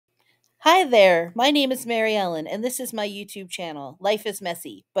Hi there, my name is Mary Ellen, and this is my YouTube channel. Life is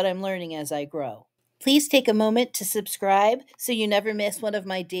messy, but I'm learning as I grow. Please take a moment to subscribe so you never miss one of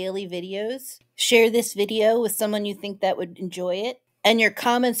my daily videos. Share this video with someone you think that would enjoy it, and your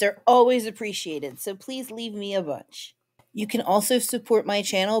comments are always appreciated, so please leave me a bunch. You can also support my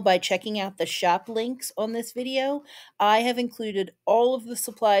channel by checking out the shop links on this video. I have included all of the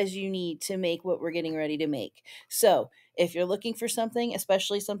supplies you need to make what we're getting ready to make. So, if you're looking for something,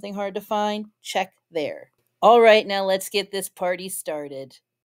 especially something hard to find, check there. All right, now let's get this party started.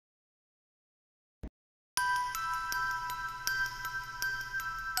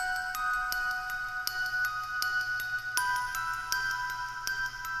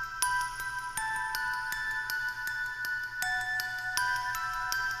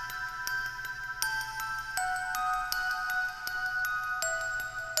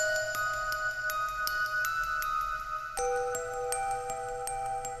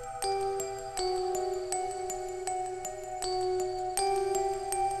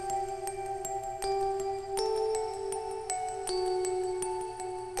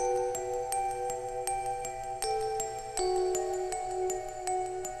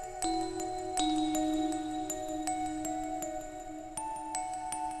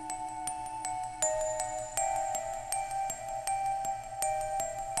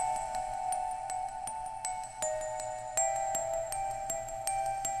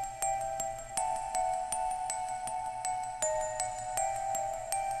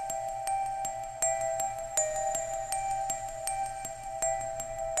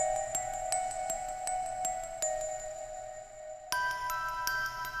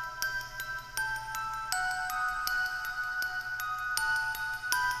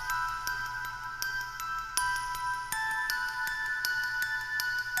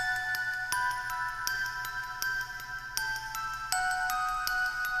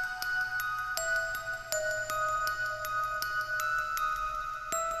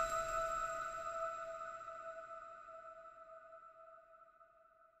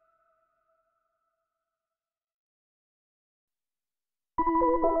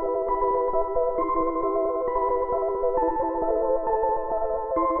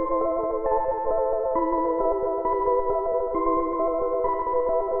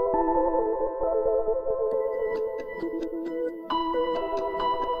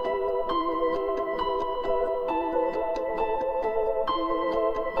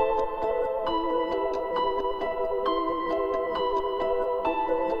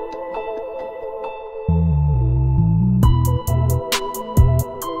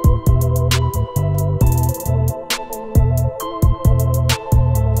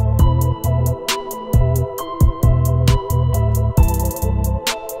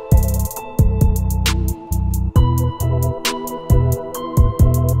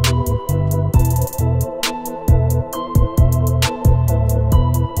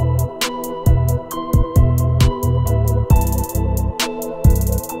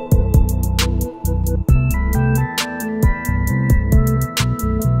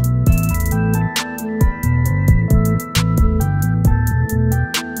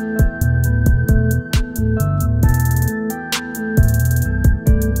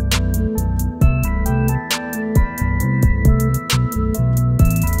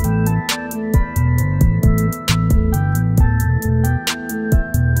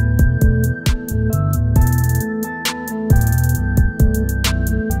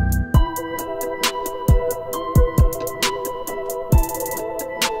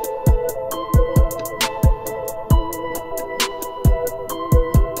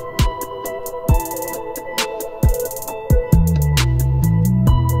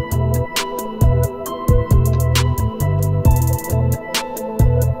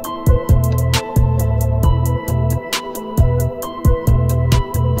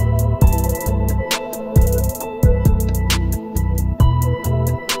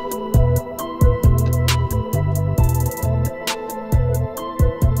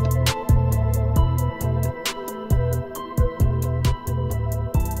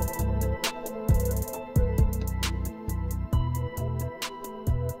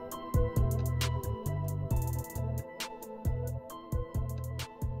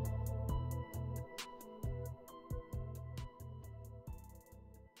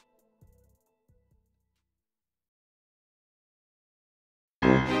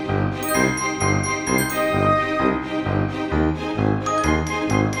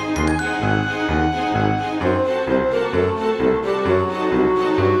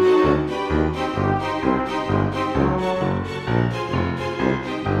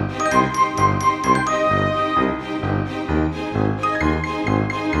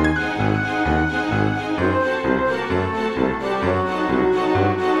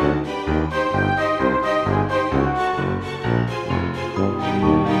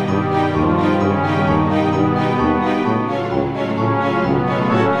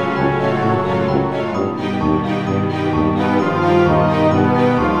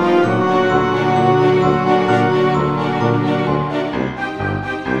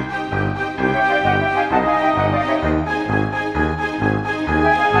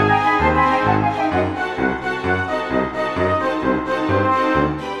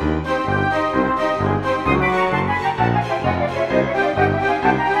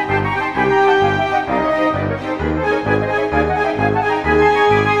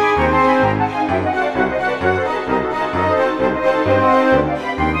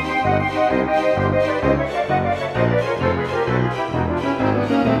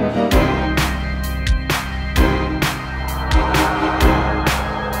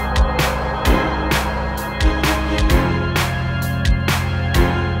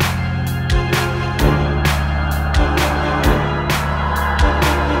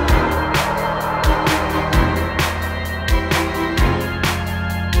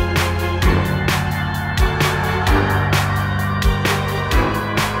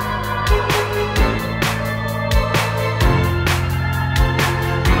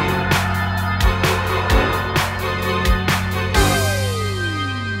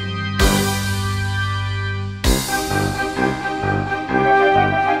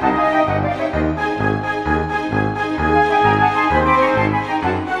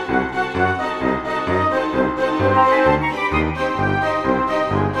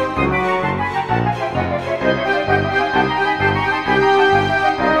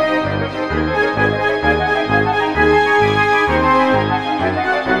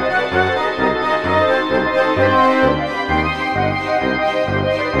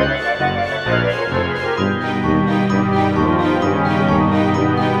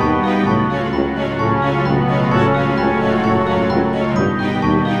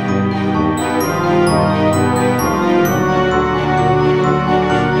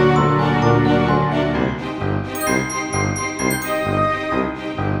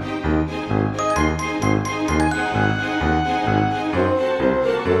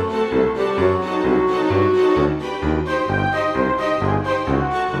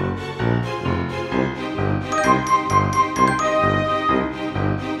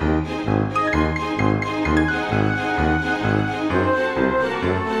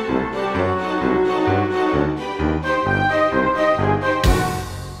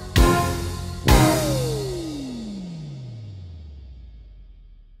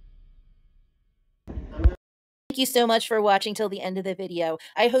 you so much for watching till the end of the video.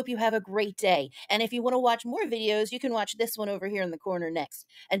 I hope you have a great day. And if you want to watch more videos, you can watch this one over here in the corner next.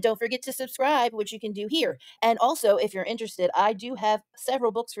 And don't forget to subscribe, which you can do here. And also, if you're interested, I do have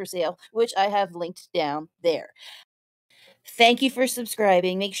several books for sale, which I have linked down there. Thank you for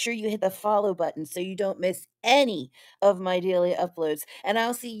subscribing. Make sure you hit the follow button so you don't miss any of my daily uploads. And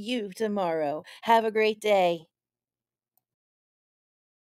I'll see you tomorrow. Have a great day.